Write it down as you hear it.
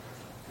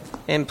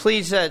And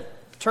please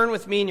turn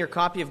with me in your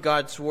copy of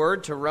God's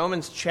Word to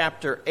Romans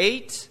chapter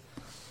 8,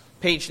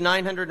 page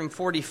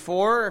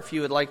 944. If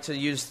you would like to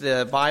use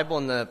the Bible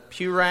in the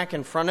pew rack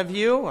in front of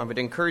you, I would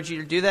encourage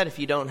you to do that if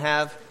you don't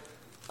have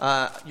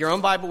your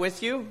own Bible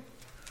with you.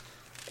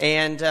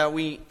 And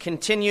we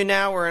continue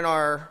now. We're in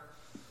our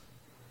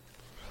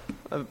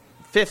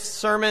fifth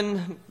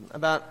sermon,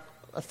 about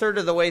a third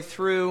of the way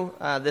through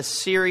this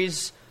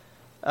series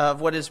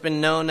of what has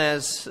been known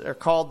as, or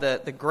called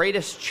the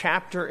greatest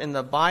chapter in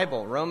the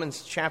Bible,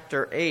 Romans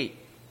chapter 8.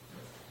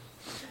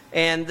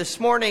 And this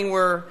morning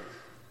we're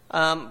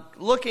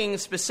looking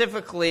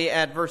specifically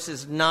at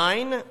verses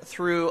 9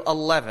 through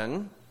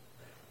 11.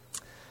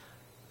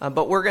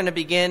 But we're going to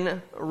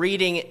begin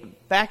reading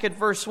back at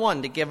verse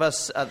 1 to give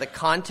us the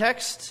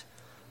context.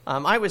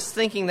 I was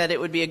thinking that it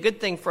would be a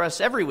good thing for us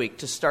every week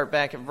to start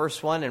back at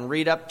verse 1 and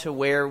read up to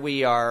where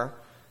we are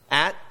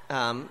at.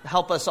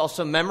 Help us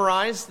also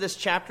memorize this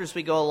chapter as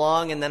we go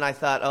along. And then I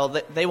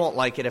thought, they won't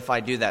like it if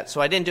I do that.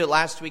 So I didn't do it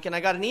last week, and I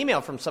got an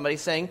email from somebody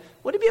saying,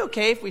 would it be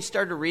okay if we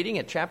started reading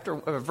at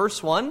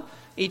verse 1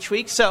 each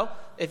week? So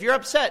if you're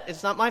upset,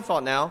 it's not my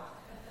fault now.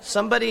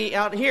 Somebody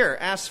out here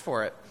asked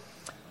for it.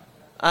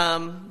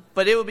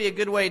 But it will be a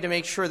good way to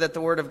make sure that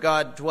the Word of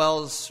God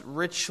dwells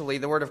richly,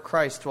 the Word of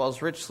Christ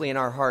dwells richly in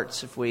our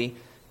hearts if we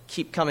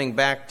keep coming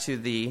back to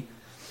the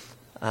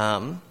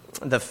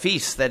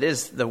feast that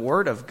is the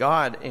Word of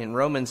God in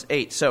Romans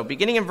 8. So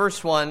beginning in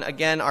verse 1,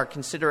 again, our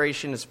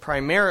consideration is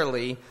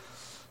primarily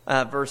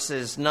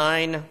verses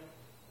 9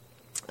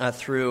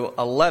 through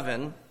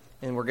 11,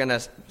 and we're going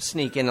to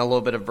sneak in a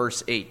little bit of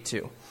verse 8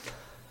 too.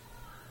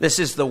 This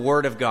is the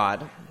Word of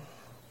God.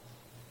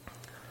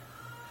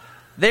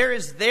 There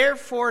is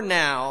therefore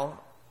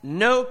now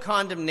no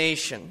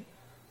condemnation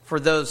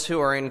for those who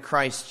are in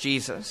Christ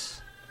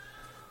Jesus.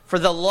 For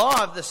the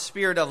law of the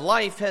Spirit of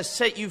life has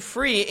set you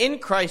free in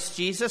Christ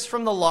Jesus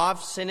from the law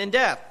of sin and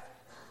death.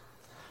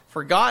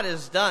 For God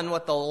has done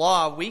what the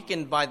law,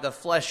 weakened by the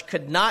flesh,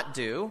 could not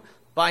do,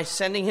 by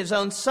sending his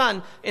own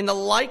Son in the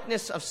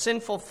likeness of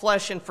sinful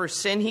flesh, and for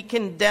sin he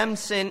condemned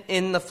sin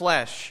in the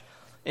flesh,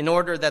 in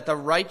order that the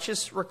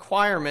righteous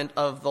requirement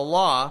of the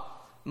law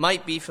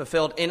might be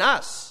fulfilled in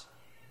us,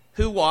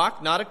 who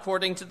walk not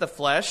according to the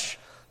flesh,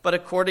 but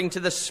according to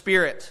the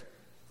Spirit.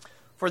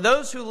 For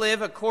those who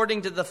live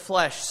according to the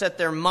flesh set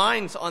their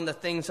minds on the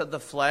things of the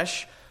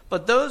flesh,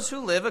 but those who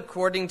live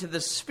according to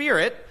the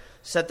Spirit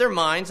set their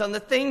minds on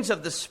the things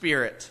of the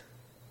Spirit.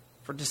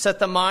 For to set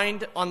the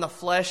mind on the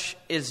flesh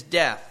is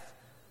death,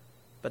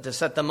 but to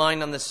set the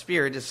mind on the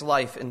Spirit is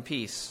life and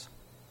peace.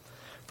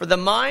 For the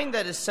mind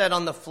that is set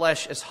on the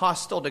flesh is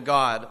hostile to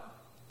God,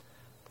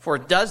 for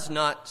it does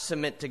not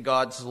submit to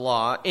God's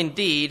law.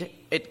 Indeed,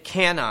 it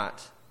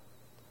cannot.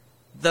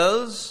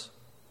 Those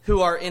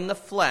who are in the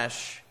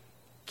flesh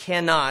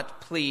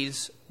cannot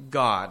please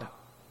God.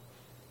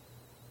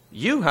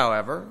 You,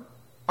 however,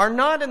 are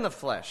not in the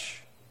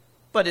flesh,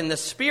 but in the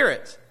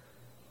Spirit,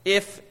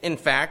 if, in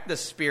fact, the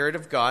Spirit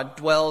of God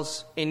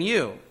dwells in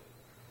you.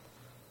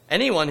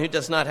 Anyone who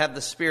does not have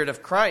the Spirit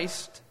of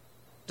Christ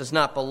does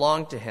not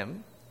belong to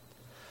him.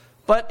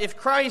 But if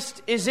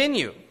Christ is in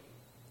you,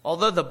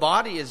 although the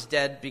body is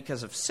dead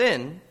because of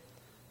sin,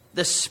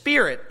 the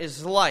Spirit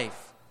is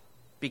life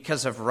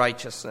because of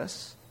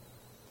righteousness.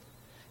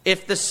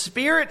 If the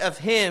Spirit of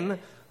him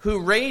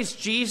who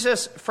raised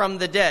Jesus from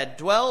the dead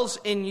dwells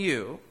in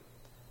you,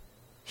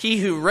 he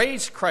who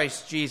raised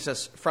Christ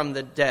Jesus from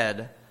the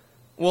dead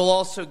will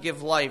also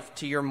give life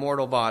to your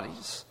mortal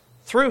bodies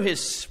through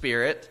his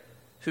Spirit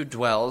who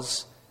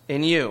dwells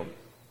in you.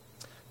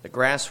 The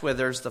grass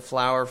withers, the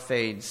flower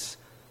fades.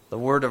 The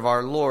word of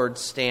our Lord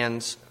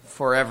stands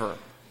forever.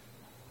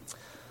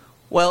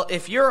 Well,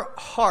 if your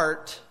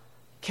heart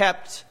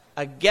kept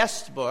a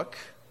guest book,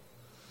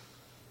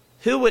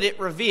 who would it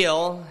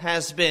reveal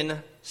has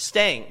been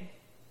staying,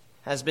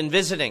 has been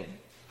visiting?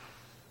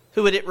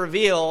 Who would it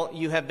reveal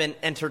you have been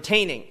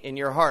entertaining in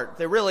your heart?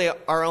 There really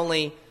are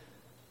only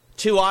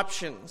two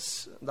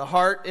options. The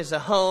heart is a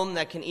home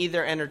that can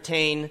either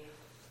entertain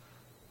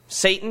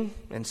Satan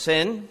and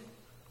sin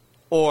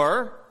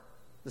or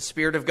the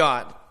Spirit of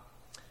God.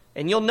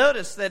 And you'll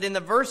notice that in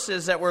the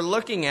verses that we're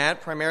looking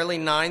at, primarily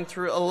 9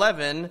 through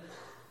 11,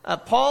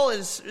 Paul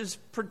is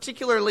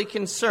particularly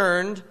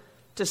concerned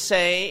to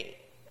say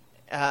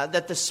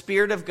that the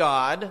Spirit of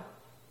God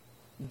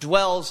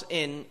dwells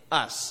in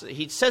us.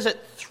 He says it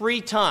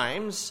 3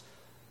 times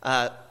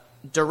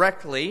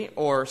directly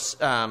or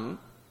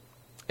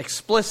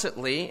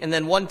explicitly, and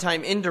then 1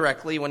 time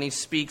indirectly when he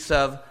speaks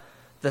of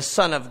the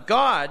Son of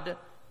God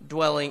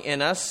dwelling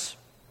in us.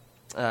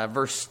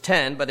 Verse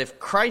 10, but if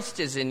Christ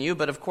is in you,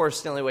 but of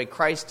course the only way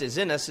Christ is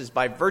in us is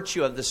by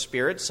virtue of the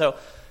Spirit. So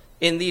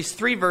in these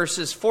 3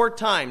 verses, 4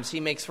 times he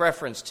makes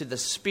reference to the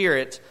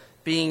Spirit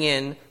being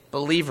in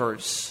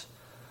believers.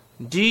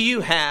 Do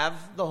you have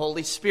the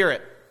Holy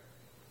Spirit?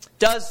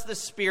 Does the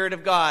Spirit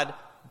of God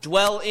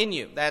dwell in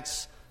you?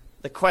 That's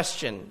the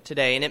question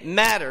today. And it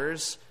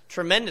matters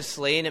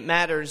tremendously, and it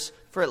matters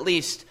for at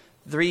least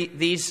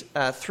these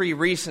 3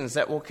 reasons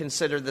that we'll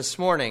consider this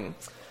morning.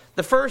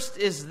 The first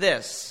is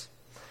this.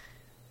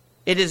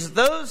 It is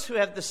those who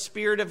have the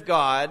Spirit of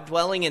God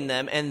dwelling in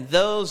them, and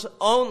those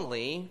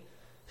only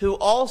who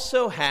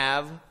also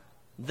have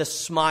the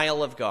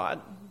smile of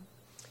God.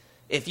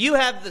 If you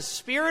have the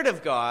Spirit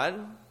of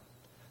God,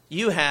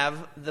 you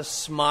have the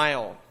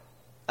smile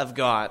of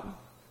God.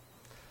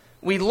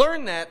 We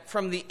learn that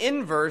from the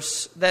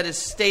inverse that is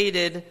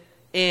stated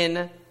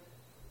in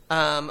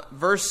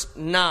verse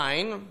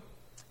 9,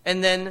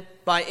 and then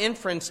by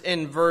inference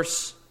in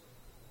verse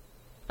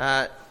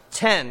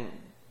 10.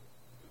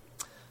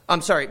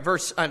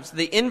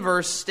 The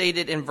inverse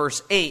stated in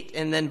verse 8,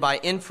 and then by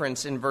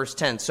inference in verse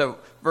 10. So,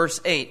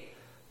 verse 8,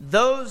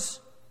 those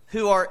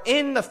who are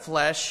in the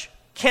flesh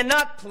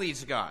cannot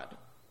please God.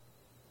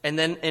 And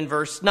then in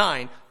verse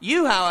 9,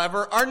 you,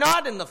 however, are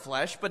not in the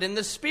flesh, but in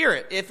the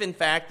Spirit, if in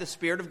fact the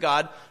Spirit of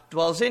God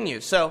dwells in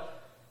you. So,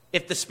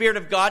 if the Spirit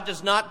of God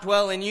does not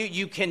dwell in you,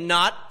 you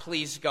cannot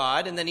please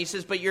God. And then he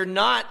says, but you're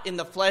not in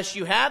the flesh,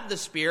 you have the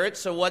Spirit.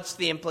 So what's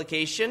the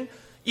implication?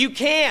 You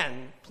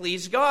can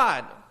please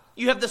God.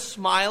 You have the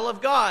smile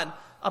of God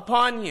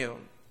upon you.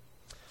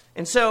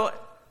 And so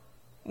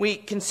we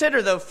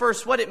consider, though,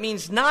 first what it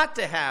means not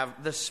to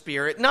have the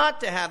Spirit,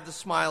 not to have the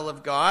smile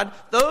of God.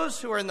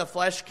 Those who are in the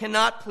flesh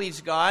cannot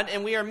please God.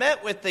 And we are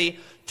met with the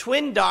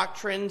twin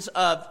doctrines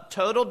of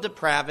total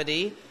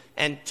depravity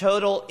and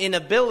total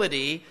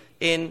inability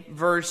in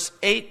verse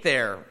 8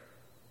 there.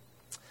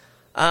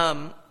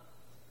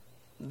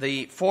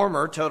 The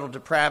former, total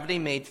depravity,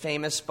 made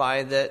famous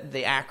by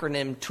the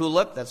acronym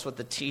TULIP. That's what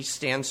the T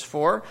stands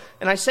for.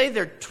 And I say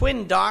they're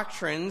twin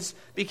doctrines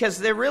because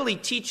they're really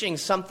teaching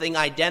something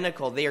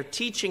identical. They are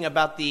teaching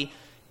about the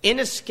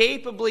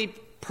inescapably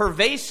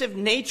pervasive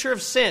nature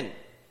of sin,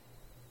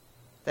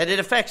 that it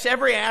affects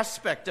every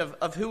aspect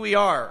of who we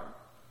are.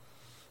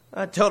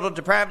 Total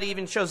depravity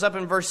even shows up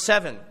in verse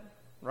 7,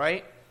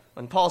 right?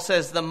 When Paul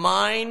says, the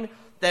mind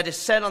that is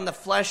set on the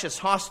flesh is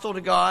hostile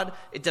to God.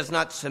 It does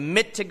not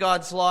submit to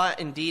God's law.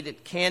 Indeed,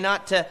 it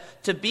cannot.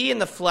 To be in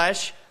the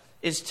flesh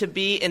is to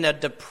be in a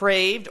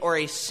depraved or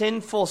a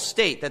sinful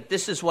state. That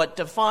this is what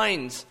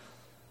defines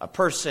a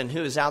person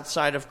who is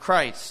outside of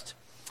Christ.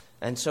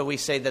 And so we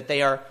say that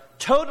they are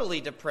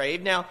totally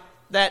depraved. Now,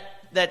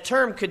 that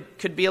term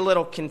could be a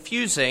little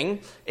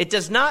confusing. It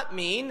does not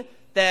mean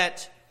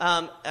that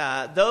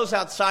those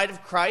outside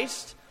of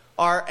Christ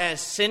are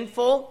as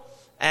sinful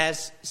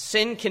as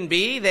sin can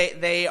be.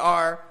 They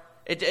are.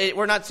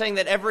 We're not saying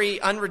that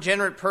every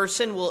unregenerate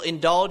person will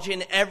indulge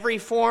in every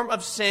form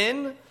of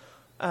sin.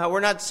 We're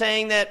not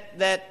saying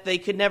that they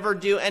could never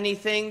do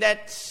anything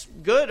that's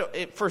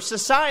good for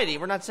society.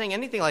 We're not saying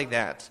anything like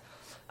that.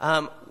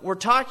 We're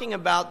talking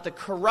about the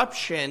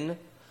corruption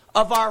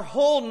of our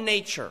whole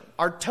nature,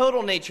 our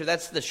total nature.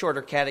 That's the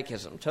shorter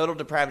catechism. Total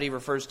depravity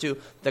refers to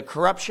the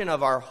corruption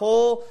of our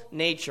whole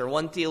nature.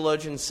 One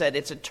theologian said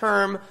it's a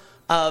term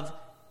of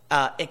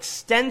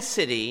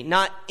extensity,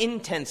 not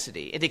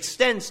intensity. It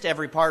extends to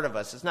every part of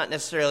us. It's not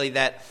necessarily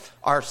that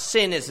our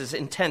sin is as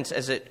intense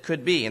as it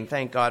could be, and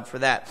thank God for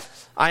that.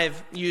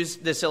 I've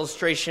used this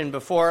illustration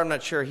before. I'm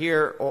not sure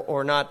here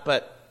or not,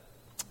 but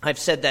I've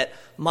said that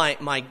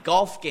my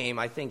golf game,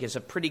 I think, is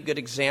a pretty good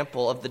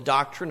example of the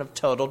doctrine of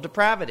total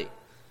depravity.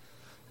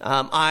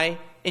 I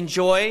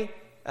enjoy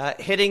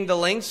hitting the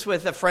links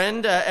with a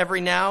friend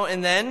every now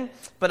and then,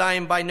 but I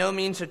am by no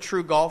means a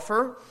true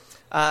golfer.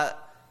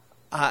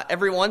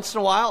 Every once in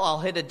a while,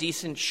 I'll hit a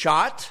decent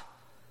shot,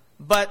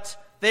 but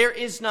there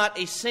is not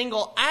a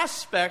single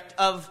aspect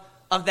of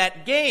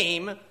that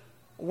game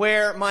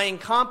where my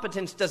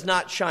incompetence does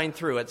not shine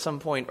through at some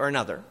point or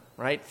another,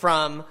 right?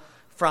 From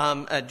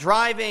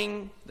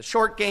driving, the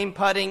short game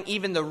putting,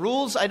 even the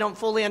rules I don't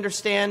fully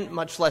understand,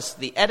 much less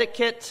the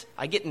etiquette.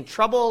 I get in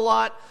trouble a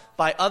lot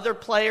by other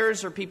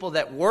players or people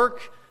that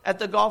work at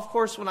the golf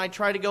course when I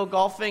try to go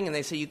golfing, and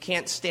they say, you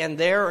can't stand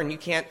there, and you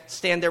can't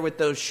stand there with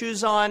those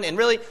shoes on. And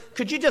really,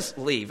 could you just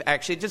leave?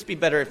 Actually, it'd just be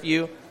better if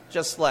you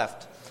just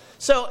left.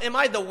 So, am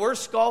I the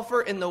worst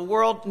golfer in the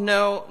world?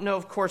 No,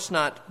 of course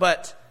not.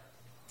 But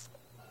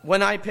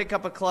when I pick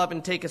up a club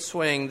and take a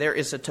swing, there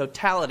is a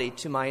totality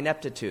to my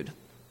ineptitude,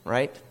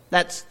 right?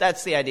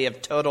 That's the idea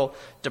of total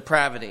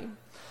depravity.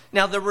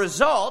 Now, the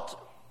result,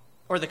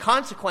 or the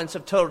consequence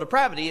of total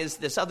depravity is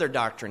this other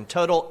doctrine,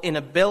 total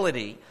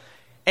inability.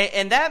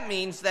 And that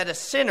means that a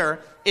sinner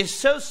is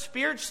so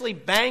spiritually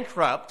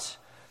bankrupt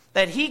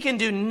that he can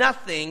do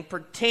nothing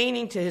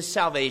pertaining to his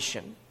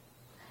salvation.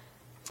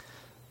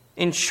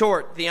 In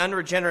short, the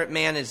unregenerate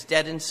man is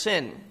dead in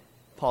sin,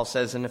 Paul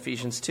says in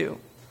Ephesians 2.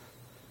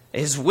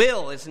 His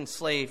will is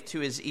enslaved to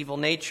his evil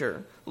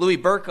nature. Louis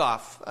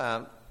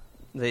Berkhoff,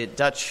 the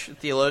Dutch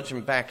theologian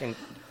back in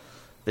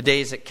the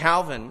days at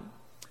Calvin,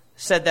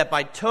 said that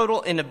by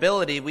total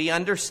inability, we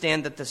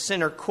understand that the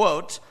sinner,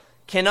 quote,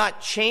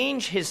 cannot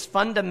change his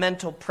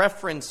fundamental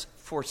preference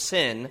for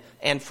sin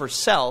and for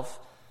self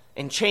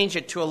and change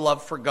it to a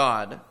love for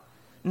God,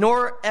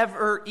 nor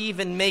ever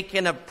even make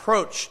an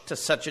approach to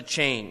such a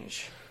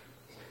change.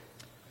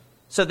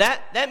 So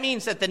that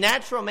means that the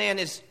natural man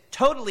is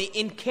totally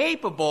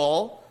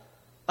incapable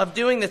of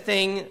doing the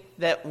thing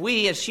that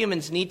we as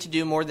humans need to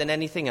do more than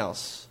anything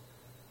else,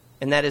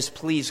 and that is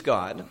please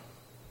God.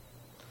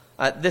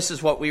 This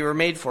is what we were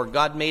made for.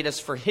 God made us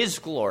for His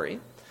glory,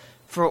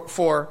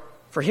 for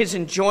His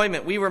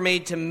enjoyment. We were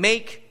made to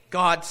make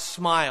God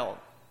smile.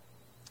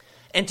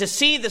 And to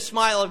see the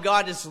smile of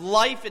God is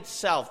life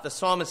itself. The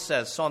psalmist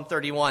says, Psalm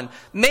 31,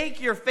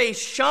 make your face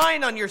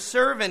shine on your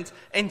servant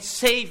and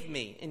save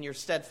me in your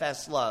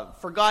steadfast love.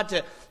 For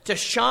God to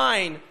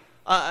shine,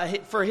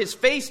 for His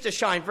face to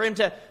shine, for Him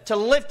to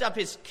lift up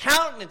His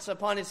countenance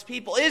upon His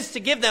people is to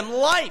give them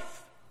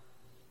life.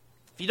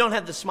 If you don't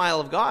have the smile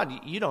of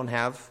God, you don't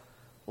have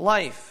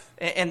life.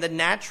 And the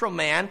natural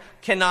man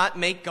cannot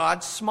make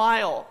God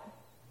smile.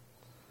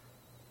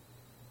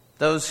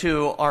 Those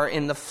who are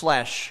in the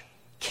flesh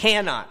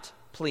cannot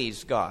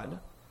please God.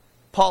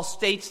 Paul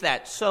states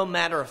that so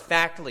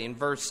matter-of-factly in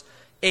verse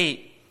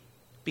 8,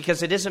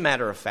 because it is a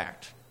matter of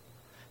fact.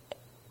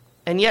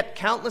 And yet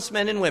countless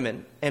men and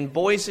women and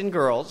boys and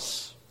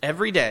girls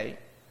every day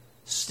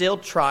still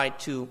try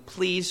to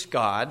please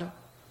God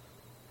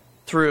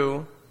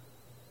through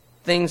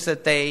things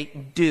that they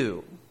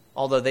do,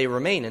 although they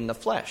remain in the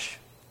flesh.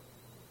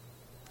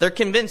 They're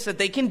convinced that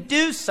they can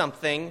do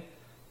something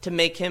to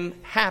make Him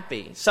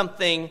happy,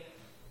 something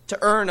to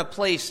earn a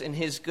place in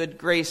His good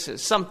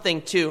graces,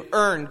 something to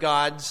earn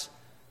God's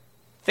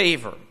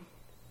favor.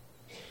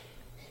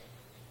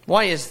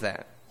 Why is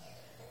that?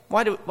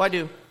 Why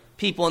do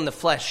people in the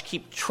flesh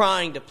keep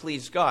trying to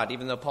please God,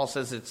 even though Paul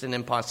says it's an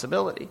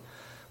impossibility?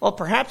 Well,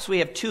 perhaps we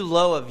have too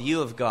low a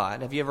view of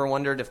God. Have you ever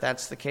wondered if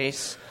that's the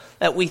case?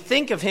 That we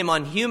think of Him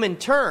on human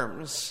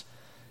terms,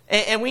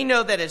 and we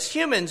know that as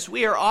humans,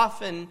 we are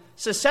often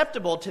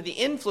susceptible to the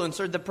influence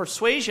or the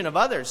persuasion of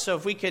others. So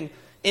if we can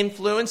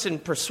influence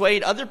and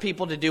persuade other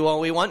people to do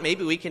what we want,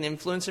 maybe we can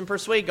influence and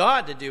persuade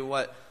God to do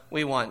what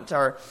we want.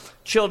 Our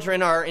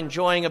children are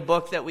enjoying a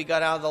book that we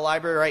got out of the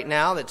library right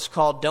now that's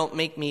called Don't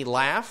Make Me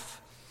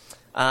Laugh.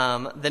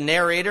 The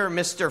narrator,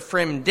 Mr.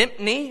 Frim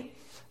Dimpney,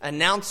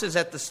 announces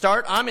at the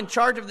start, I'm in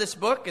charge of this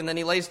book, and then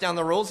he lays down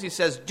the rules. He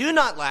says, do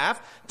not laugh,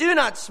 do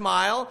not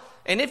smile,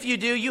 and if you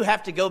do, you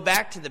have to go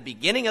back to the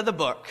beginning of the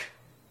book.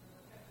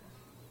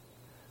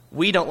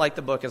 We don't like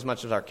the book as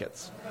much as our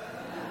kids.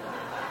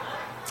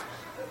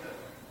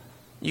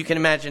 You can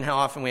imagine how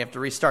often we have to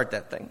restart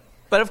that thing.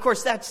 But of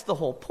course, that's the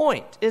whole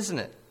point, isn't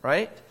it?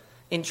 Right?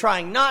 In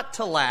trying not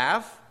to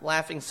laugh,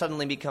 laughing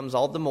suddenly becomes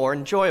all the more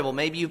enjoyable.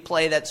 Maybe you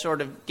play that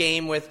sort of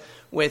game with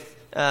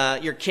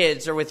your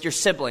kids or with your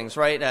siblings,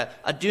 right?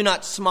 A do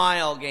not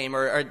smile game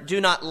or a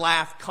do not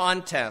laugh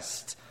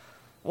contest.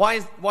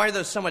 Why are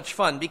those so much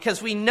fun?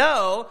 Because we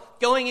know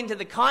going into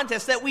the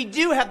contest that we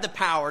do have the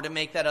power to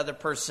make that other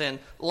person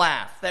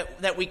laugh,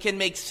 that we can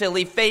make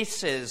silly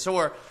faces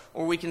or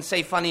we can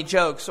say funny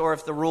jokes, or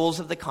if the rules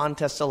of the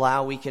contest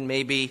allow, we can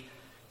maybe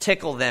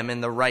tickle them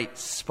in the right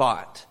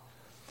spot.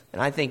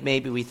 And I think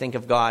maybe we think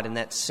of God in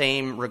that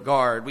same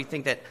regard. We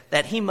think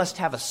that He must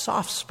have a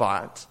soft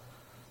spot,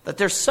 that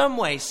there's some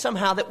way,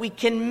 somehow, that we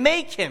can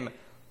make Him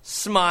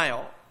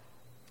smile.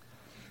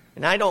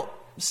 And I don't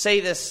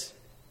say this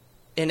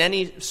in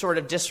any sort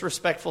of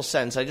disrespectful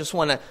sense. I just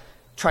want to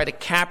try to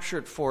capture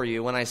it for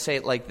you when I say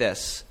it like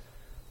this.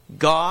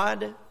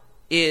 God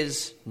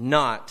is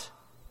not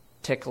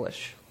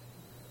ticklish.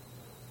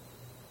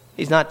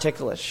 He's not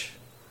ticklish.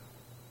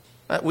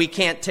 We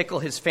can't tickle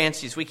His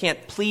fancies. We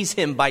can't please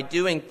Him by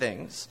doing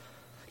things.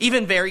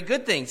 Even very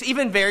good things.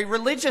 Even very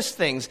religious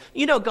things.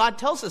 You know, God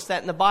tells us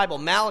that in the Bible.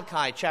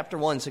 Malachi chapter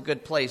 1 is a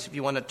good place if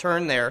you want to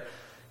turn there,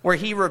 where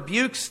He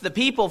rebukes the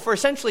people for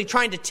essentially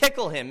trying to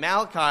tickle Him.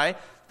 Malachi,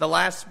 the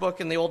last book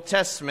in the Old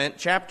Testament,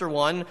 chapter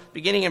 1,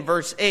 beginning in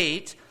verse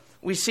 8,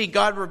 we see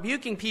God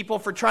rebuking people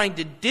for trying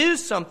to do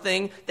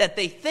something that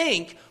they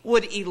think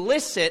would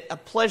elicit a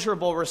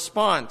pleasurable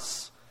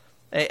response,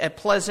 a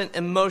pleasant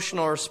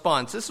emotional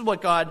response. This is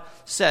what God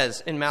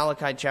says in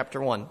Malachi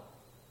chapter 1,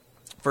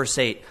 verse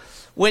 8.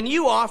 When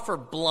you offer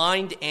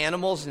blind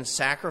animals in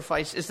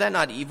sacrifice, is that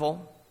not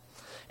evil?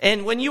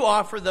 And when you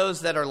offer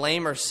those that are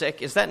lame or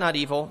sick, is that not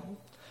evil?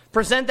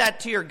 Present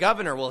that to your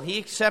governor. Will he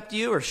accept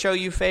you or show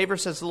you favor,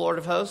 says the Lord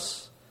of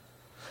hosts?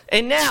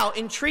 And now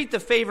entreat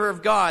the favor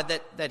of God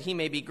that He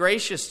may be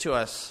gracious to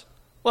us.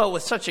 Well,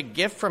 with such a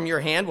gift from your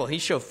hand, will He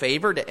show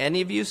favor to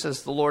any of you,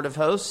 says the Lord of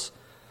hosts?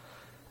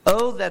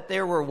 Oh, that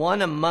there were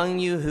one among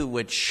you who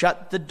would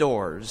shut the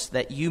doors,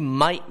 that you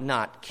might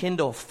not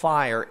kindle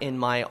fire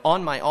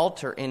on my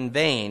altar in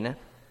vain.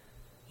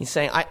 He's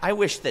saying, I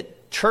wish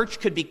that church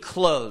could be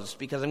closed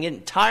because I'm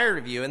getting tired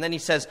of you. And then He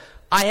says,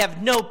 I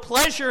have no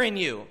pleasure in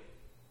you,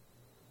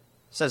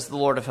 says the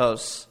Lord of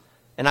hosts,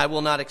 and I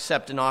will not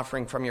accept an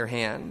offering from your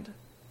hand.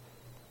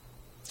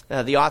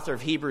 The author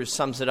of Hebrews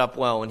sums it up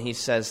well when he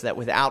says that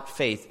without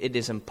faith it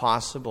is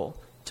impossible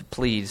to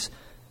please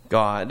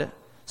God.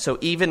 So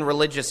even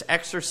religious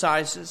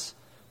exercises,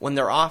 when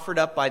they're offered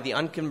up by the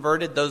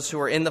unconverted, those who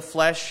are in the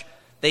flesh,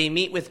 they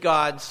meet with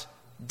God's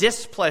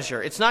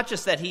displeasure. It's not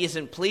just that He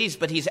isn't pleased,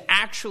 but He's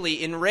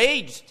actually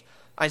enraged.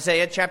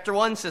 Isaiah chapter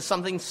 1 says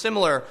something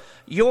similar.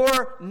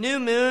 Your new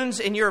moons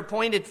and your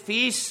appointed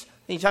feasts,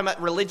 and you talk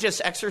about religious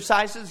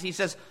exercises, he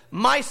says,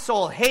 my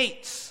soul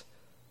hates.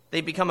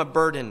 They become a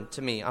burden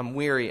to me. I'm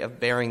weary of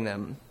bearing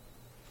them.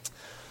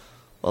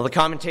 Well, the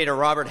commentator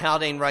Robert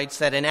Haldane writes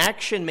that an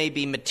action may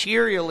be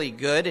materially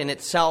good in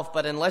itself,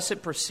 but unless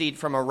it proceed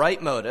from a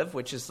right motive,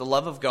 which is the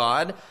love of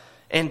God,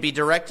 and be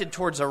directed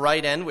towards a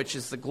right end, which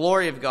is the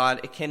glory of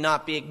God, it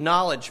cannot be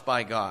acknowledged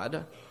by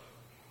God.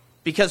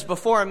 Because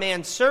before a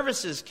man's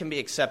services can be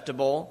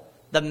acceptable,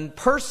 the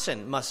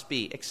person must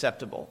be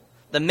acceptable.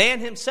 The man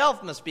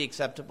himself must be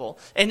acceptable.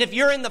 And if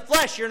you're in the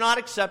flesh, you're not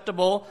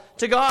acceptable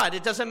to God.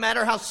 It doesn't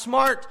matter how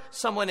smart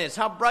someone is,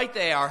 how bright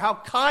they are, how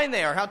kind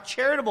they are, how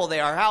charitable they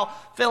are, how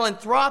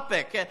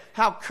philanthropic,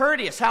 how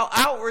courteous, how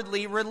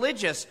outwardly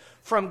religious.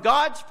 From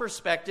God's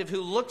perspective,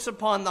 who looks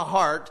upon the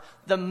heart,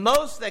 the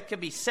most that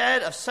could be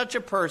said of such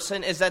a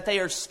person is that they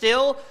are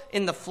still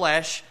in the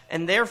flesh,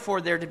 and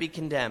therefore they're to be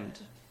condemned.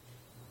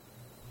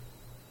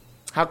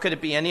 How could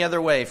it be any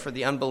other way for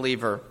the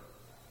unbeliever?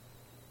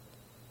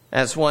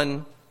 As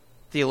one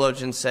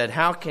theologian said,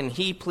 how can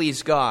he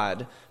please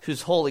God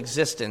whose whole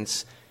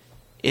existence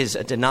is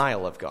a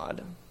denial of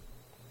God?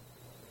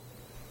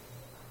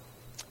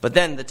 But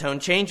then the tone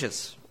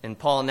changes, and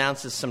Paul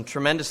announces some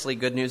tremendously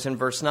good news in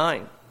verse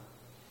 9.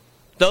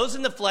 Those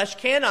in the flesh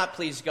cannot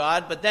please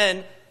God, but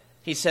then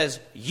he says,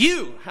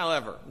 you,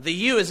 however, the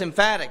you is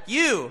emphatic,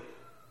 you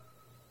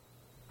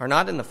are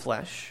not in the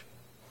flesh.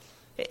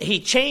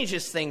 He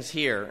changes things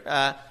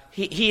here.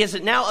 He has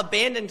now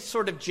abandoned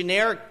sort of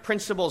generic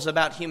principles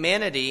about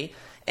humanity,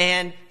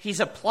 and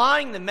he's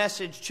applying the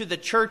message to the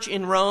church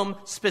in Rome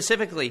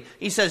specifically.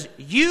 He says,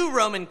 you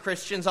Roman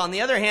Christians, on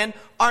the other hand,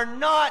 are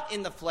not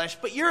in the flesh,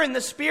 but you're in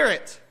the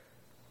Spirit.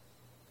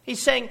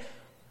 He's saying,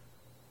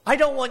 I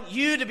don't want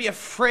you to be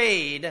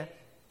afraid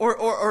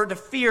or to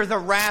fear the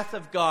wrath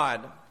of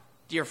God,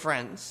 dear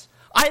friends.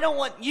 I don't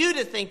want you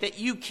to think that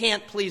you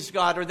can't please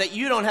God or that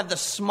you don't have the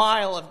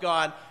smile of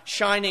God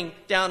shining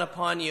down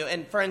upon you.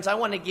 And friends, I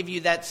want to give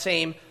you that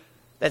same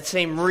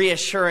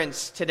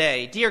reassurance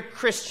today. Dear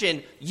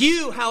Christian,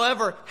 you,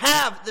 however,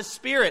 have the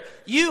Spirit.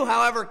 You,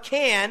 however,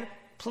 can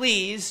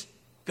please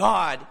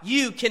God.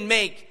 You can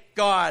make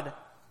God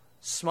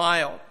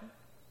smile.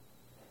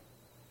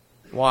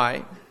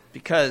 Why?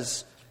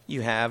 Because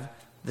you have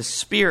the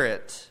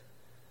Spirit.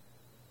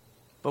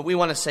 But we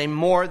want to say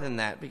more than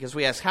that, because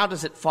we ask, how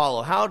does it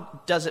follow? How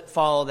does it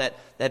follow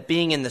that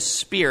being in the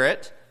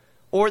Spirit,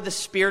 or the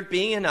Spirit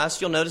being in us?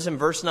 You'll notice in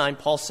verse 9,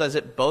 Paul says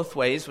it both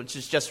ways, which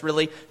is just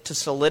really to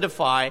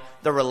solidify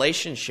the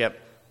relationship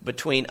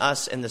between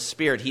us and the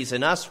Spirit. He's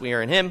in us, we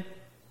are in him.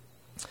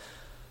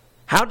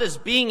 How does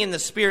being in the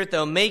Spirit,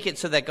 though, make it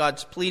so that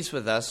God's pleased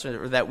with us,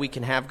 or that we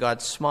can have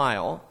God's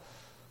smile?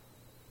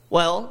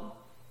 Well,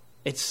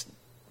 it's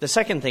the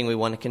second thing we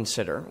want to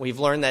consider. We've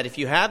learned that if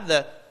you have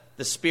the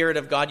Spirit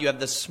of God, you have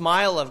the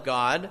smile of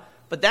God,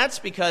 but that's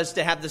because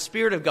to have the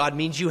Spirit of God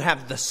means you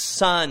have the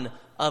Son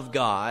of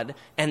God,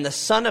 and the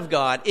Son of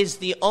God is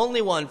the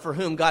only one for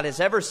whom God has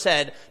ever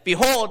said,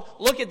 behold,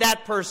 look at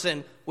that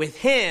person, with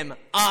him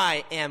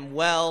I am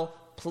well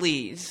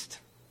pleased.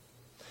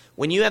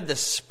 When you have the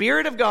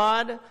Spirit of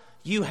God,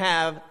 you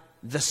have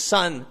the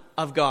Son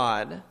of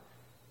God,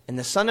 and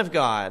the Son of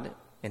God,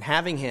 and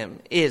having him,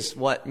 is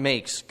what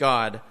makes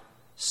God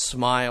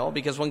smile,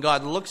 because when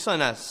God looks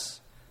on us,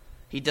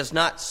 he does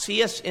not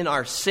see us in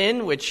our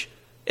sin, which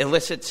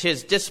elicits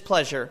his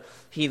displeasure.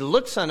 He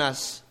looks on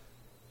us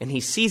and he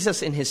sees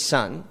us in his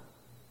Son,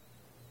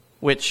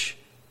 which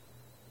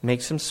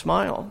makes him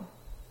smile.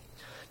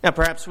 Now,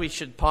 perhaps we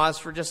should pause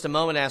for just a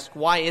moment and ask,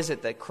 why is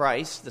it that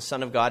Christ, the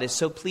Son of God, is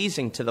so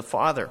pleasing to the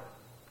Father?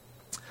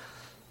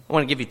 I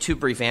want to give you two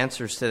brief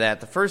answers to that.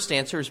 The first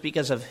answer is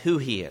because of who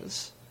he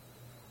is.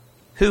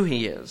 Who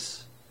he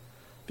is.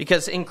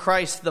 Because in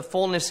Christ, the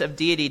fullness of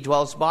deity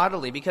dwells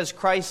bodily. Because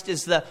Christ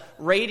is the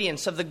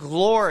radiance of the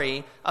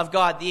glory of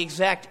God, the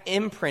exact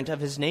imprint of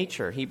his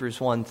nature, Hebrews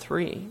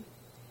 1:3.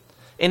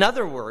 In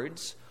other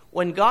words,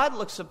 when God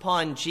looks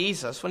upon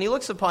Jesus, when he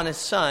looks upon his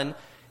Son,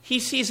 he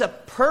sees a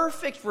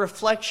perfect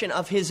reflection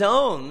of his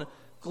own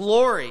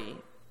glory,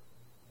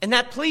 and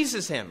that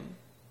pleases him.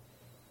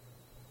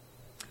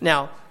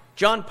 Now,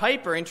 John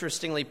Piper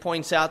interestingly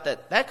points out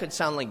that could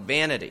sound like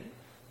vanity.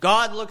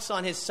 God looks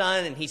on his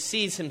Son and he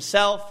sees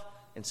himself,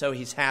 and so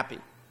he's happy.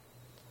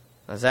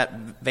 Is that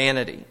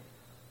vanity?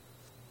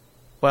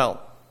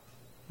 Well,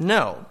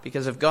 no,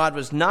 because if God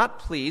was not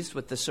pleased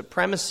with the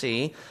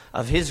supremacy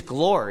of his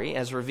glory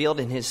as revealed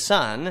in his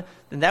Son,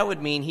 then that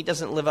would mean he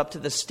doesn't live up to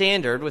the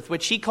standard with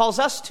which he calls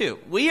us to.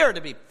 We are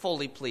to be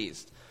fully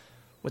pleased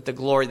with the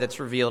glory that's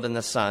revealed in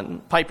the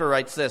Son. Piper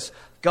writes this,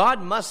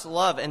 God must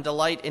love and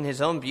delight in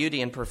his own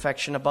beauty and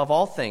perfection above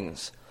all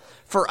things.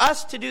 For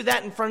us to do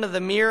that in front of the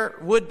mirror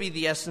would be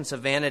the essence of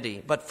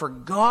vanity, but for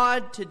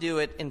God to do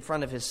it in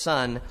front of his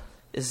Son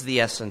is the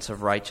essence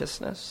of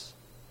righteousness.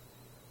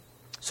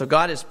 So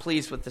God is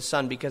pleased with the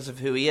Son because of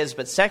who he is,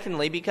 but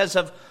secondly, because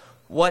of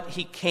what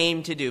he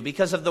came to do,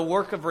 because of the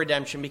work of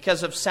redemption,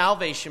 because of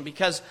salvation,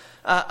 because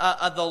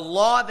of the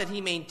law that he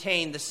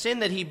maintained, the sin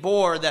that he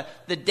bore,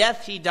 the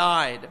death he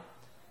died.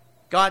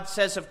 God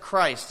says of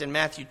Christ in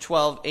Matthew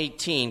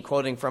 12:18,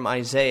 quoting from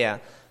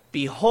Isaiah,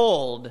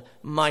 "Behold,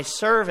 my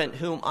servant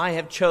whom I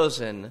have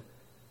chosen,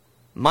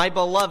 my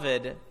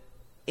beloved,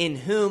 in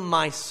whom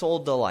my soul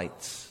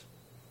delights."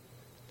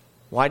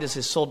 Why does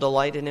his soul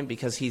delight in him?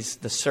 Because he's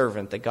the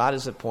servant that God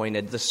has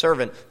appointed, the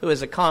servant who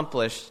has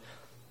accomplished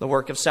the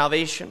work of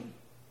salvation.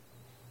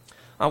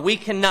 We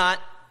cannot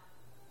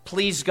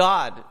please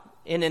God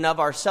in and of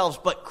ourselves,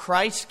 but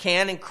Christ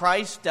can and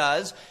Christ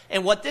does.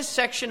 And what this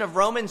section of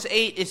Romans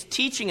 8 is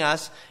teaching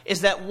us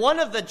is that one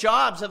of the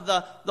jobs of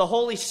the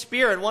Holy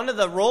Spirit, one of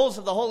the roles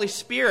of the Holy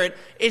Spirit,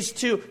 is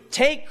to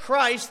take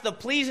Christ, the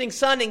pleasing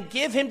Son, and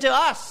give him to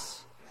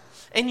us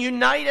and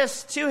unite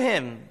us to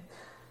him,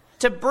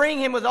 to bring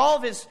him with all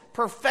of his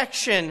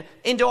perfection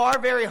into our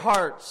very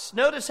hearts.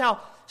 Notice how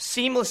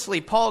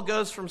seamlessly Paul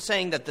goes from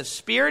saying that the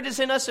Spirit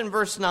is in us in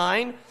verse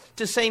 9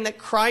 to saying that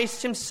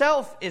Christ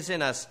himself is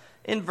in us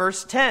in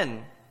verse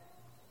 10.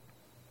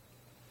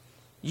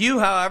 "You,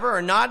 however,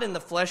 are not in the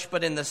flesh,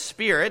 but in the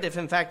Spirit, if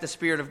in fact the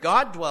Spirit of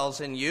God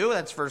dwells in you."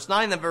 That's verse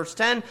 9. Then verse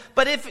 10,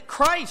 "But if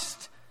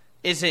Christ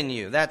is in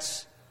you."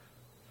 That's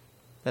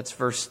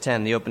verse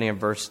 10, the opening of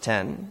verse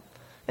 10.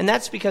 And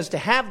that's because to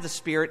have the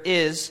Spirit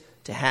is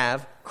to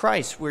have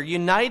Christ. We're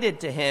united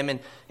to him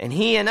and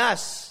he in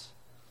us.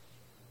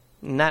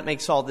 And that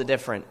makes all the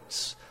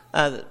difference.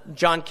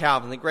 John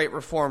Calvin, the great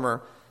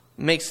reformer,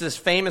 makes this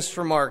famous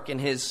remark in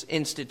his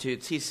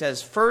Institutes. He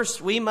says,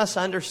 "First, we must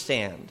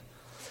understand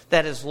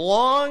that as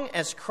long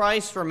as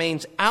Christ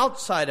remains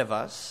outside of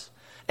us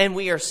and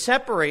we are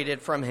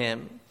separated from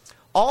him,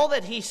 all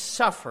that he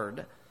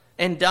suffered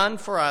and done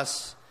for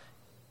us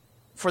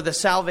for the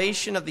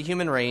salvation of the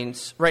human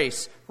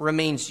race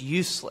remains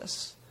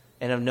useless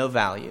and of no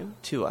value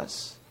to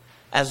us.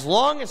 As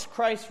long as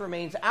Christ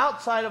remains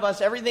outside of us,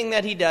 everything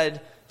that he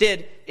did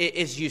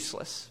is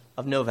useless,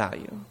 of no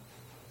value.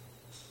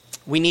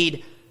 We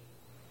need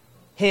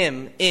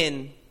him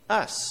in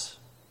us.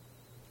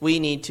 We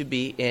need to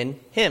be in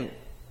him.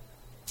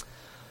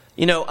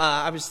 You know,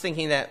 I was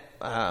thinking that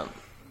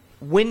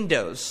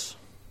windows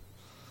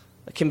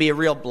can be a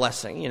real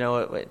blessing. You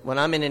know, when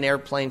I'm in an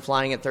airplane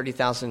flying at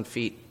 30,000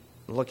 feet,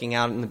 looking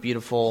out in the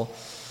beautiful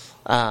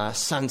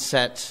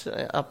sunset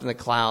up in the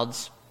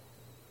clouds,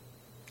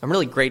 I'm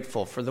really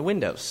grateful for the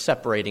windows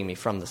separating me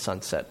from the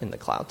sunset in the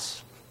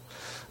clouds.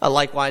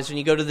 Likewise, when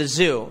you go to the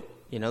zoo,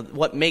 you know,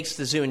 what makes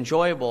the zoo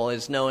enjoyable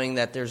is knowing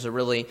that there's a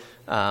really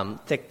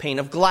thick pane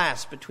of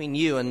glass between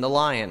you and the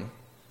lion.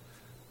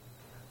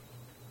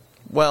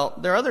 Well,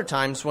 there are other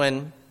times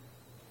when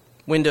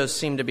windows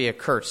seem to be a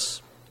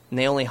curse, and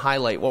they only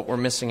highlight what we're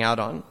missing out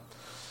on.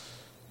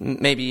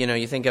 Maybe, you know,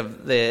 you think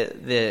of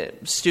the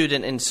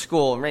student in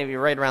school, maybe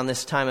right around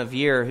this time of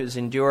year, who's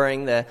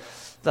enduring the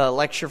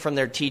lecture from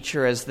their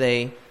teacher as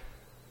they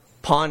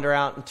ponder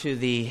out into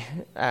the,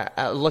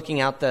 looking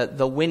out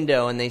the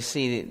window, and they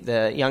see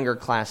the younger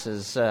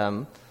classes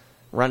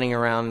running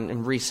around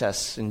in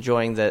recess,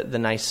 enjoying the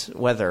nice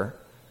weather.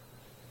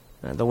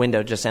 The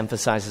window just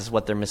emphasizes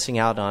what they're missing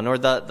out on. Or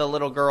the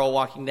little girl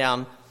walking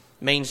down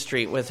Main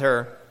Street with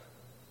her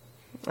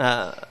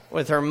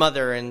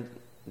mother and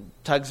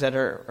tugs at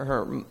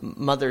her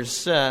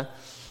mother's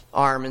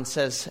arm and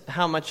says,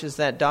 "How much is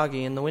that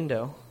doggy in the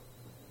window?"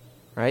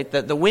 Right?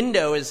 The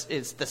window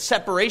is the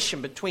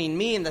separation between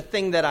me and the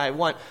thing that I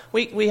want.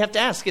 We have to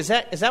ask, is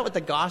that what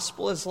the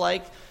gospel is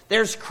like?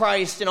 There's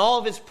Christ and all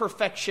of his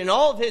perfection,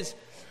 all of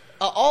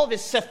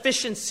his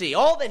sufficiency,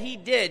 all that he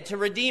did to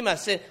redeem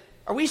us.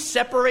 Are we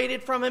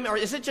separated from him, or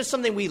is it just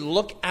something we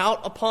look out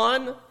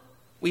upon,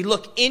 we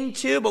look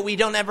into, but we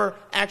don't ever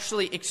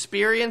actually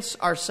experience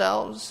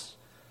ourselves?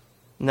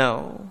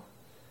 No,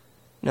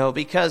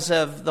 because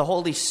of the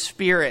Holy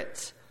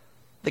Spirit,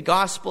 the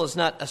gospel is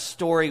not a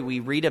story we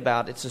read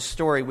about, it's a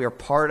story we are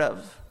part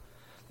of.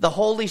 The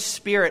Holy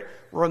Spirit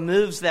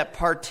removes that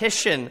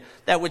partition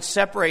that would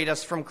separate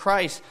us from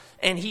Christ,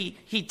 and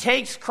he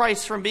takes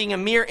Christ from being a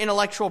mere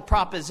intellectual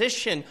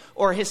proposition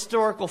or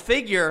historical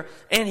figure,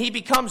 and he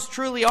becomes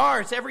truly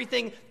ours.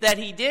 Everything that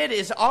he did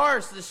is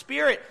ours. The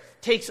Spirit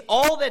takes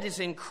all that is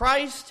in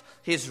Christ,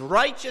 his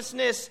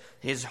righteousness,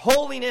 his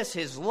holiness,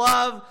 his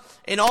love,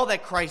 and all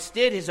that Christ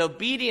did, his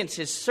obedience,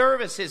 his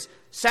service, his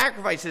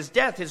sacrifice, his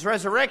death, his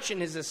resurrection,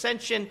 his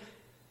ascension,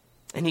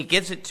 and he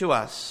gives it to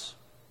us.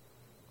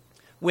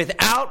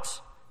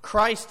 Without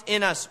Christ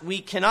in us,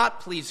 we cannot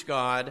please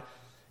God,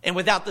 and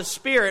without the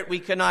Spirit, we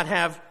cannot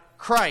have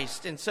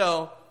Christ. And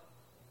so,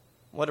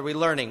 what are we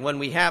learning? When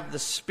we have the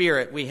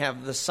Spirit, we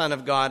have the Son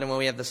of God, and when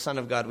we have the Son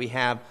of God, we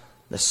have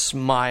the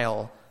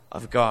smile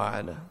of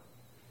God.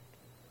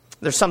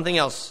 There's something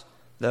else,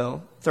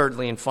 though,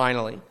 thirdly and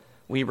finally,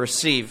 we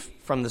receive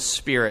from the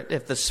Spirit.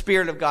 If the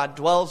Spirit of God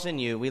dwells in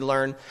you, we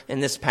learn in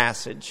this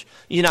passage,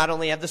 you not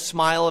only have the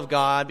smile of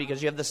God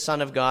because you have the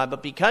Son of God,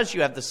 but because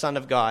you have the Son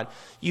of God,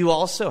 you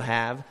also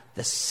have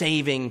the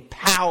saving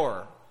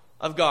power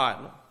of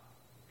God.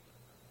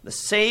 The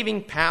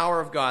saving power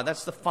of God.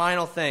 That's the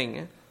final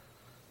thing.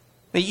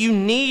 That you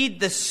need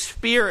the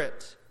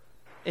Spirit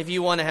if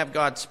you want to have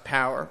God's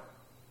power.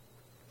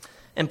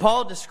 And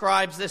Paul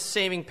describes this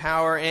saving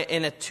power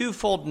in a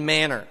twofold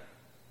manner.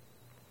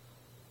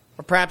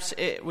 Or perhaps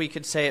we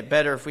could say it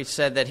better if we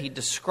said that he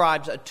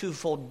describes a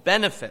twofold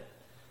benefit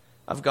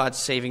of God's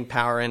saving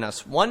power in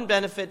us. One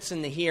benefit's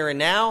in the here and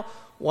now,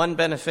 one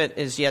benefit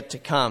is yet to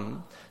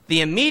come.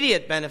 The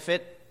immediate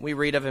benefit we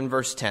read of in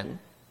verse 10.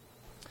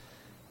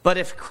 But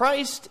if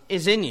Christ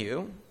is in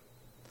you,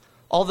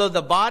 although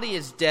the body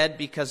is dead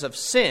because of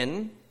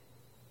sin,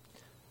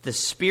 the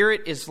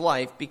spirit is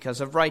life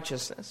because of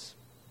righteousness.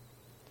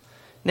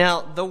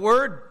 Now, the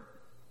word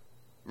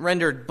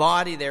rendered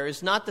body there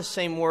is not the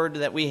same word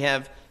that we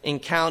have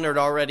encountered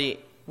already,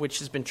 which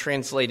has been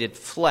translated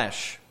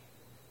flesh.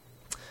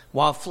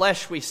 While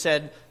flesh, we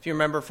said, if you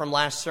remember from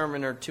last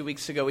sermon or 2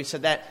 weeks ago, we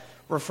said that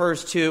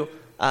refers to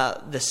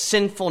the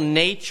sinful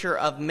nature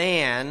of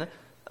man.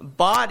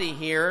 Body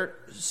here,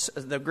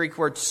 the Greek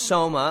word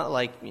soma,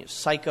 like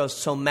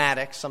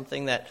psychosomatic,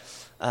 something that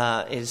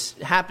is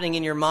happening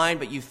in your mind,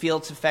 but you feel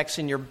its effects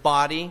in your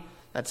body.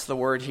 That's the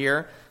word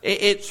here.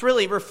 It's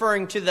really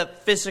referring to the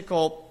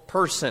physical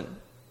person.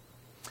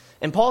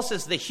 And Paul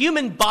says the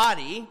human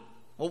body,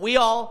 what we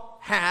all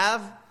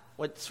have,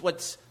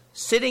 what's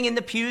sitting in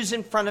the pews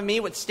in front of me,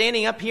 what's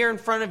standing up here in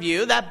front of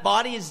you, that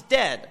body is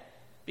dead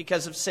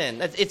because of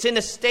sin. It's in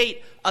a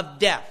state of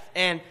death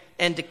and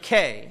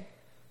decay.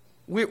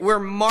 We're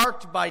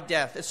marked by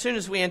death as soon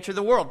as we enter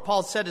the world.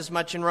 Paul said as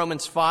much in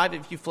Romans 5.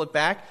 If you flip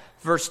back,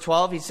 verse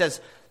 12, he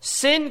says,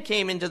 sin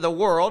came into the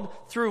world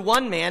through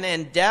one man,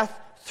 and death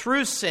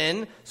through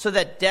sin, so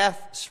that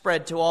death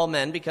spread to all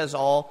men because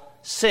all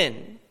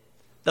sin.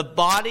 The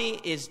body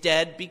is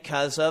dead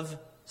because of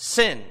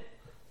sin.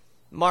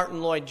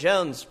 Martin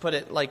Lloyd-Jones put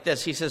it like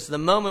this. He says, the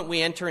moment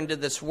we enter into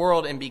this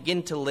world and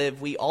begin to live,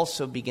 we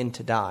also begin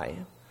to die.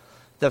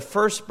 The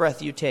first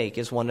breath you take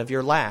is one of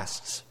your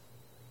lasts.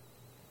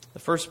 The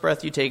first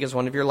breath you take is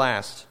one of your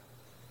last.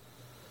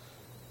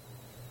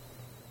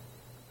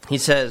 He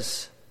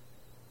says,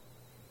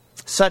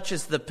 such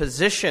is the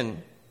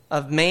position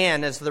of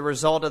man as the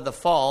result of the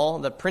fall.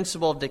 The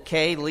principle of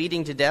decay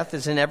leading to death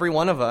is in every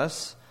one of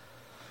us.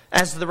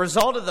 As the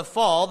result of the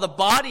fall, the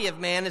body of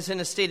man is in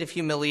a state of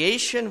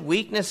humiliation,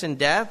 weakness, and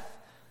death.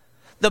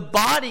 The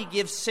body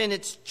gives sin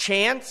its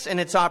chance and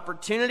its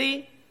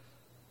opportunity.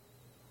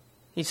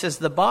 He says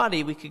the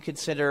body we could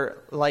consider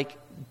like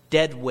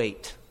dead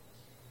weight.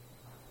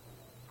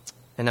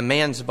 And a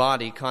man's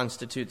body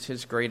constitutes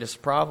his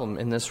greatest problem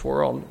in this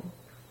world.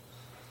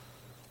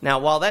 Now,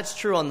 while that's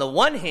true on the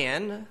one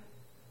hand,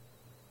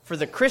 for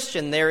the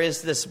Christian there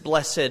is this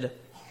blessed,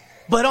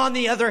 but on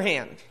the other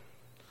hand,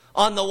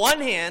 on the one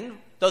hand,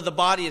 though the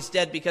body is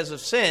dead because of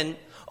sin,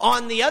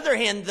 on the other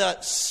hand, the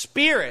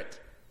spirit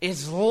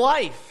is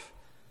life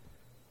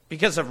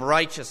because of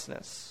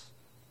righteousness.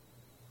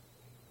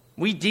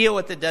 We deal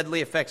with the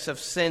deadly effects of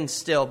sin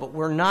still, but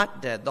we're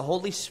not dead. The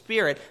Holy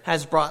Spirit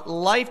has brought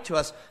life to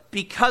us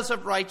because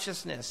of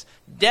righteousness.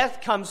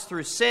 Death comes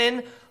through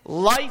sin.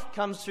 Life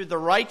comes through the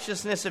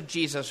righteousness of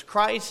Jesus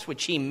Christ,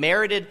 which he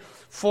merited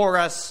for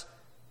us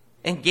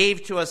and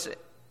gave to us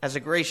as a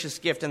gracious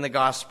gift in the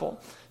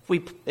gospel.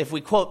 If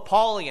we quote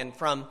Paul again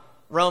from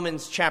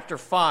Romans chapter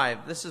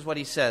 5, this is what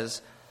he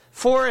says.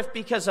 For if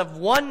because of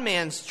one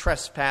man's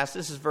trespass,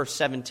 this is verse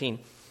 17,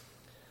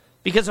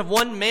 because of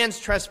one man's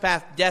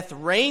trespass death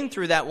reigned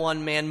through that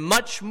one man,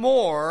 much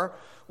more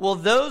will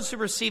those who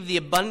receive the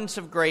abundance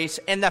of grace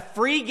and the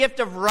free gift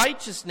of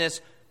righteousness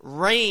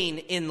reign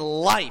in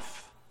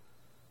life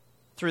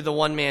through the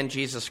one man,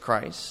 Jesus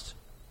Christ.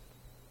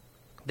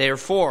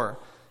 Therefore,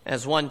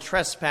 as one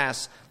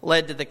trespass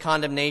led to the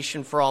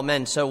condemnation for all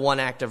men, so one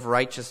act of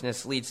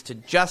righteousness leads to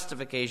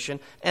justification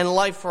and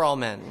life for all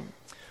men.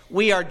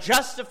 We are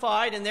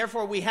justified, and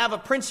therefore we have a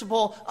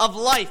principle of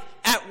life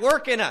at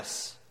work in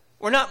us.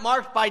 We're not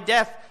marked by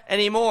death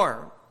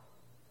anymore.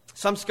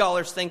 Some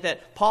scholars think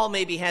that Paul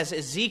maybe has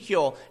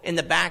Ezekiel in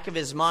the back of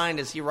his mind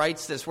as he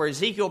writes this, where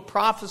Ezekiel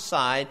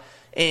prophesied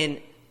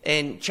in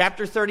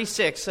chapter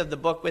 36 of the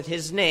book with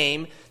his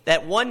name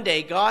that one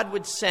day God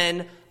would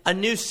send a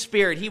new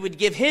spirit. He would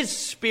give his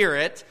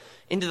spirit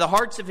into the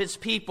hearts of his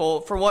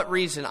people. For what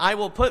reason? I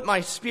will put my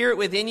spirit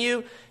within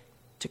you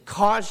to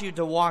cause you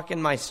to walk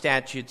in my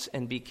statutes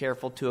and be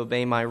careful to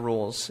obey my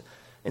rules.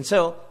 And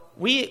so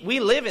we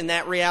live in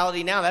that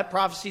reality now. That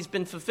prophecy's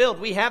been fulfilled.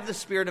 We have the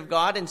Spirit of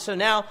God, and so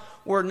now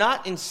we're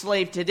not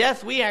enslaved to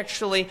death. We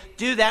actually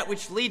do that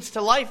which leads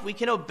to life. We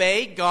can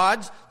obey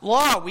God's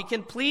law. We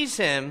can please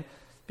him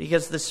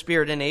because the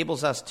Spirit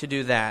enables us to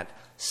do that.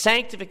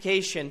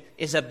 Sanctification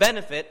is a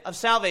benefit of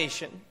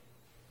salvation.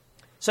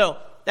 So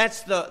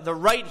that's the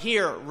right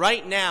here,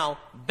 right now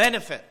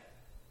benefit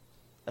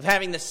of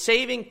having the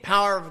saving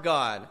power of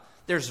God.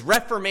 There's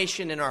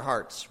reformation in our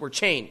hearts. We're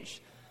changed.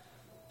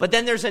 But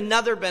then there's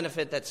another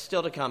benefit that's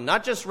still to come.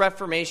 Not just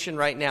reformation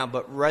right now,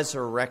 but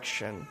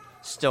resurrection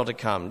still to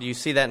come. Do you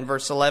see that in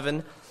verse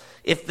 11?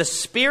 If the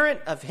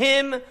Spirit of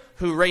him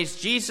who raised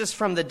Jesus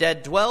from the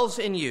dead dwells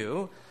in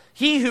you,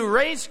 he who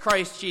raised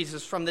Christ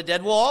Jesus from the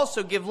dead will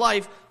also give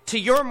life to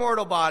your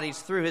mortal bodies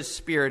through his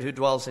Spirit who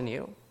dwells in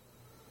you.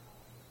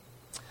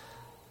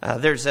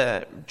 There's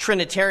a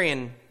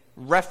Trinitarian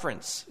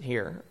reference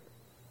here,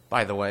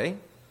 by the way.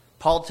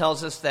 Paul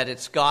tells us that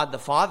it's God the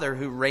Father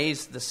who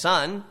raised the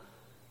Son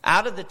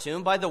out of the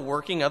tomb by the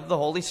working of the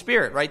Holy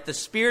Spirit, right? The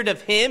Spirit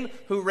of Him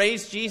who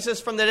raised Jesus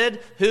from the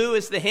dead. Who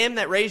is the Him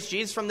that raised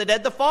Jesus from the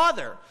dead? The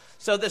Father.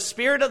 So the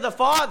Spirit of the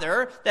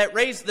Father that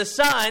raised the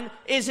Son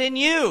is in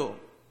you.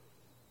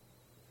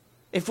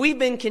 If we've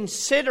been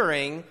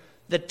considering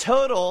the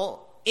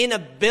total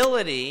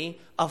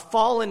inability of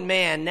fallen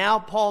man, now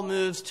Paul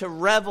moves to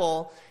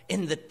revel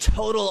in the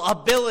total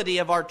ability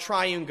of our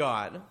triune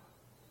God.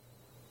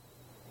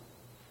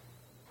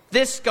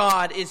 This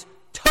God is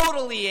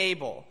totally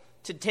able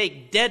to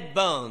take dead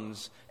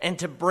bones and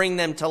to bring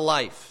them to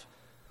life.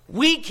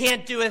 We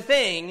can't do a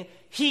thing.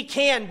 He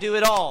can do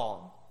it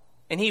all.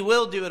 And He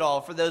will do it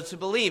all for those who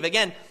believe.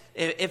 Again,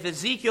 if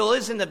Ezekiel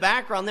is in the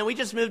background, then we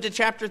just move to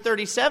chapter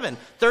 37.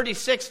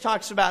 36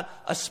 talks about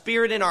a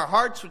spirit in our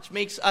hearts which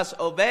makes us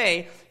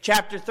obey.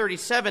 Chapter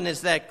 37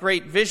 is that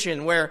great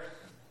vision where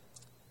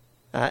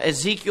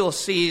Ezekiel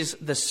sees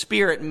the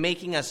Spirit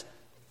making us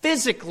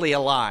physically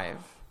alive.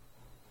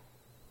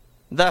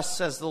 Thus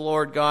says the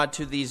Lord God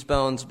to these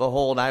bones,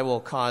 behold, I will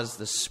cause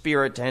the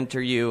Spirit to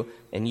enter you,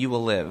 and you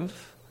will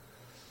live.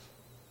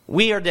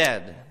 We are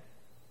dead.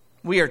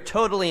 We are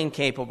totally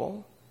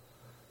incapable.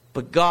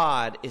 But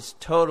God is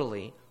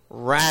totally,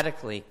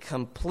 radically,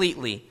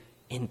 completely,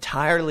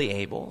 entirely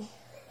able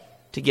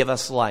to give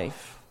us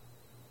life.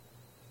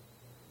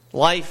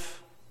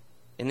 Life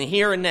in the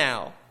here and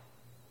now.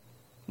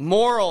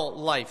 Moral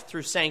life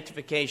through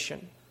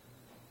sanctification.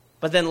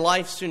 But then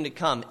life soon to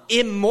come.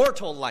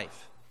 Immortal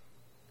life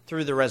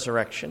through the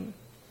resurrection.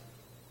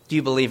 Do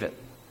you believe it?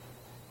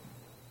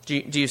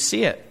 Do you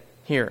see it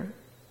here?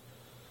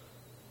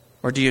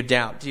 Or do you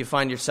doubt? Do you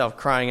find yourself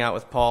crying out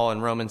with Paul in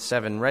Romans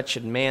 7,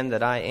 wretched man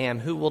that I am,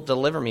 who will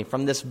deliver me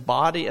from this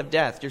body of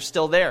death? You're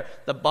still there.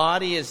 The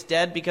body is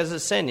dead because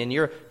of sin, and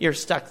you're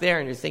stuck there,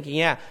 and you're thinking,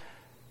 yeah,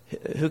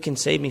 who can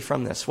save me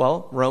from this?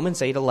 Well,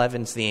 Romans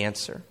 8:11 is the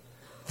answer.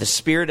 The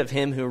Spirit of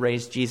Him who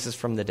raised Jesus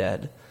from the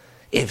dead.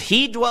 If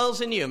He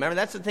dwells in you, remember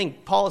that's the thing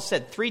Paul has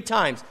said 3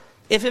 times.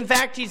 If in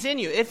fact He's in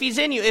you, if He's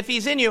in you, if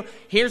He's in you,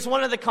 here's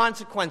one of the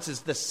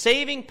consequences. The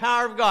saving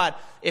power of God.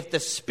 If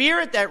the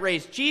Spirit that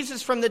raised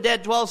Jesus from the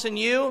dead dwells in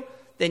you,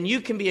 then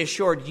you can be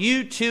assured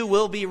you too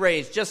will be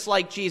raised, just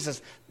like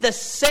Jesus. The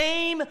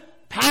same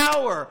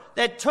power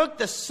that took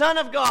the Son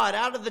of God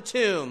out of the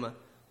tomb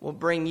will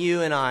bring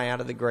you and I out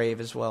of the grave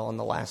as well on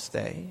the last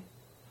day.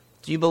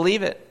 Do you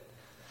believe it?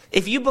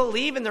 If you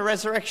believe in the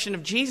resurrection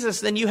of Jesus,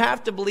 then you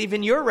have to believe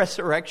in your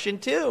resurrection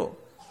too.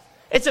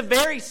 It's a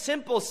very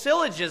simple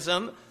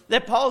syllogism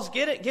that Paul's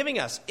giving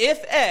us.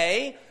 If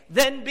A,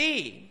 then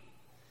B.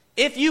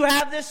 If you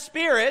have this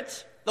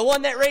Spirit, the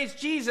one that raised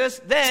Jesus,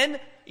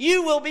 then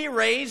you will be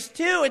raised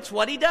too. It's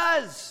what He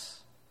does.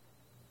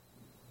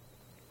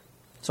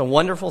 It's a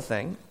wonderful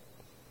thing.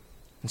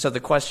 And so the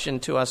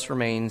question to us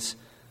remains,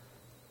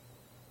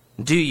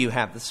 do you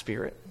have the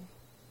Spirit?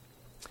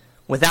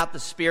 Without the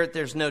Spirit,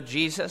 there's no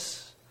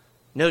Jesus.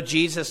 No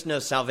Jesus, no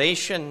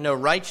salvation, no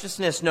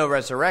righteousness, no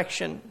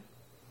resurrection.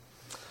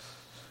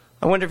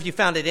 I wonder if you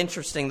found it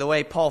interesting the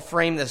way Paul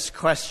framed this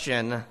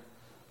question,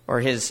 or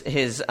his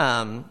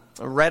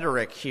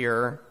rhetoric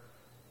here,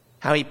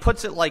 how he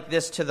puts it like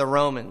this to the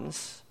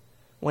Romans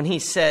when he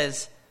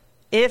says,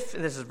 if,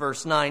 this is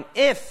verse 9,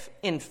 if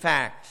in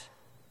fact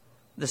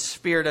the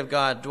Spirit of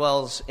God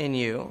dwells in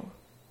you.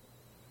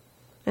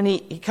 And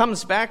he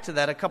comes back to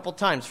that a couple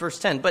times. Verse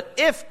 10, but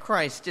if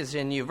Christ is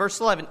in you. Verse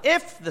 11,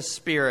 if the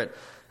Spirit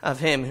of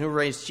Him who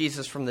raised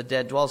Jesus from the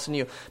dead dwells in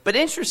you. But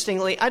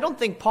interestingly, I don't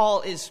think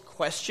Paul is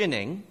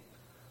questioning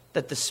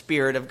that the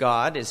Spirit of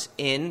God is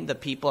in the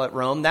people at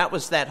Rome. That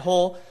was that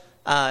whole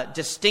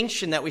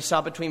distinction that we saw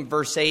between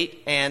verse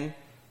 8 and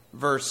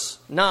verse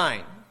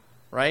 9,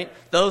 right?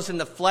 Those in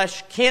the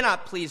flesh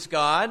cannot please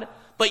God,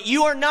 but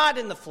you are not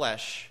in the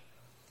flesh.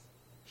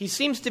 He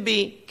seems to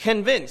be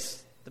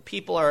convinced the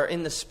people are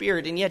in the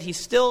Spirit, and yet he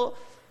still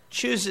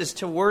chooses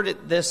to word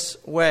it this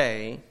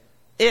way.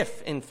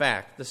 If, in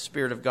fact, the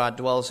Spirit of God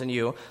dwells in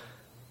you.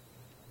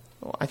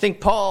 I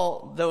think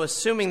Paul, though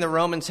assuming the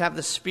Romans have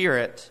the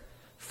Spirit,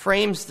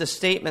 frames the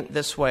statement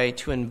this way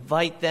to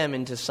invite them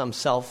into some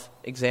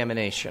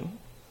self-examination,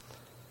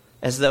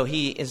 as though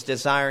he is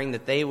desiring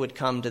that they would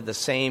come to the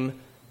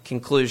same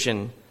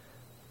conclusion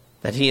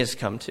that he has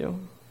come to.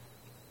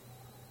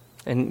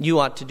 And you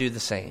ought to do the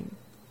same.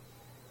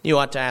 You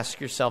ought to ask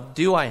yourself,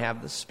 do I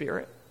have the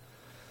Spirit?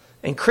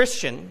 And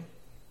Christian,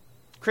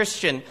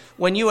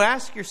 when you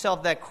ask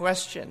yourself that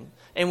question,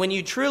 and when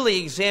you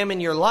truly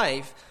examine your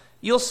life,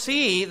 you'll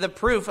see the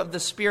proof of the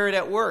Spirit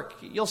at work.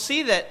 You'll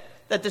see that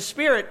the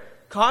Spirit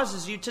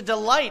causes you to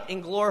delight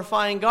in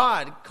glorifying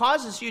God,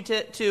 causes you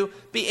to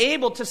be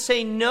able to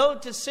say no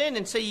to sin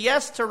and say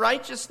yes to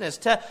righteousness,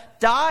 to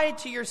die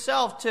to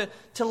yourself,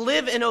 to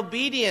live in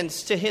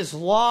obedience to His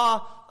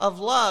law of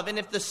love. And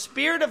if the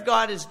Spirit of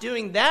God is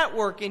doing that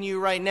work in you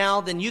right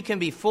now, then you can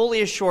be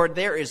fully assured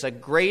there is a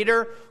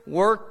greater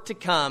work to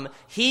come.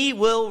 He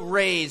will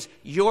raise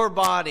your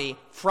body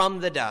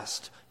from the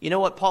dust. You know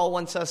what Paul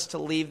wants us to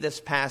leave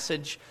this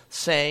passage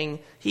saying?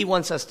 He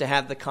wants us to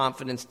have the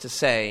confidence to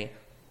say,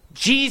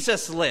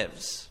 Jesus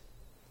lives,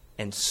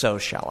 and so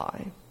shall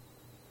I.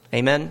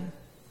 Amen?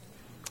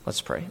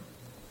 Let's pray.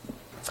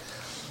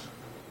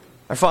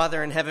 Our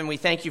Father in heaven, we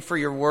thank you for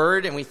your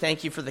word, and we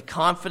thank you for the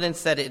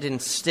confidence that it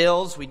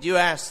instills. We do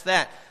ask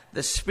that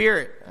the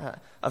Spirit,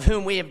 of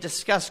whom we have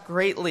discussed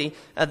greatly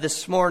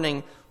this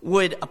morning,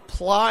 would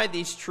apply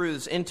these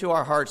truths into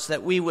our hearts,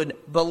 that we would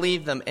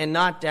believe them and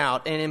not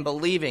doubt, and in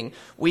believing,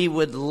 we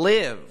would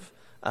live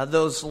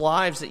those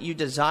lives that you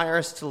desire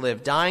us to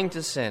live, dying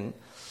to sin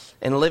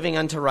and living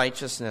unto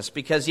righteousness.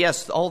 Because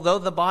yes, although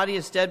the body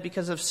is dead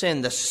because of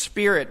sin, the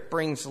Spirit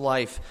brings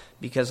life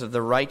because of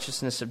the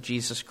righteousness of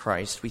Jesus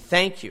Christ. We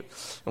thank you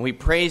and we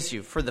praise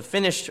you for the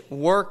finished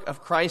work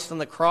of Christ on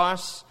the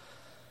cross,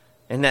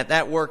 and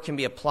that work can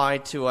be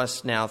applied to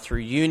us now through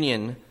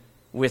union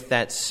with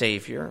that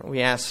Savior. We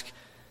ask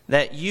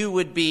that you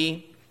would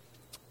be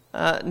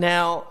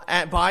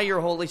by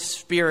your Holy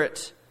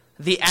Spirit,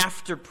 the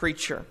after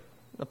preacher,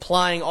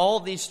 applying all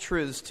these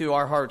truths to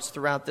our hearts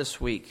throughout this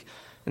week,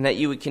 and that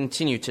you would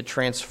continue to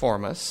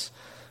transform us.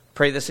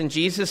 Pray this in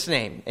Jesus'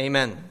 name.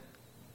 Amen.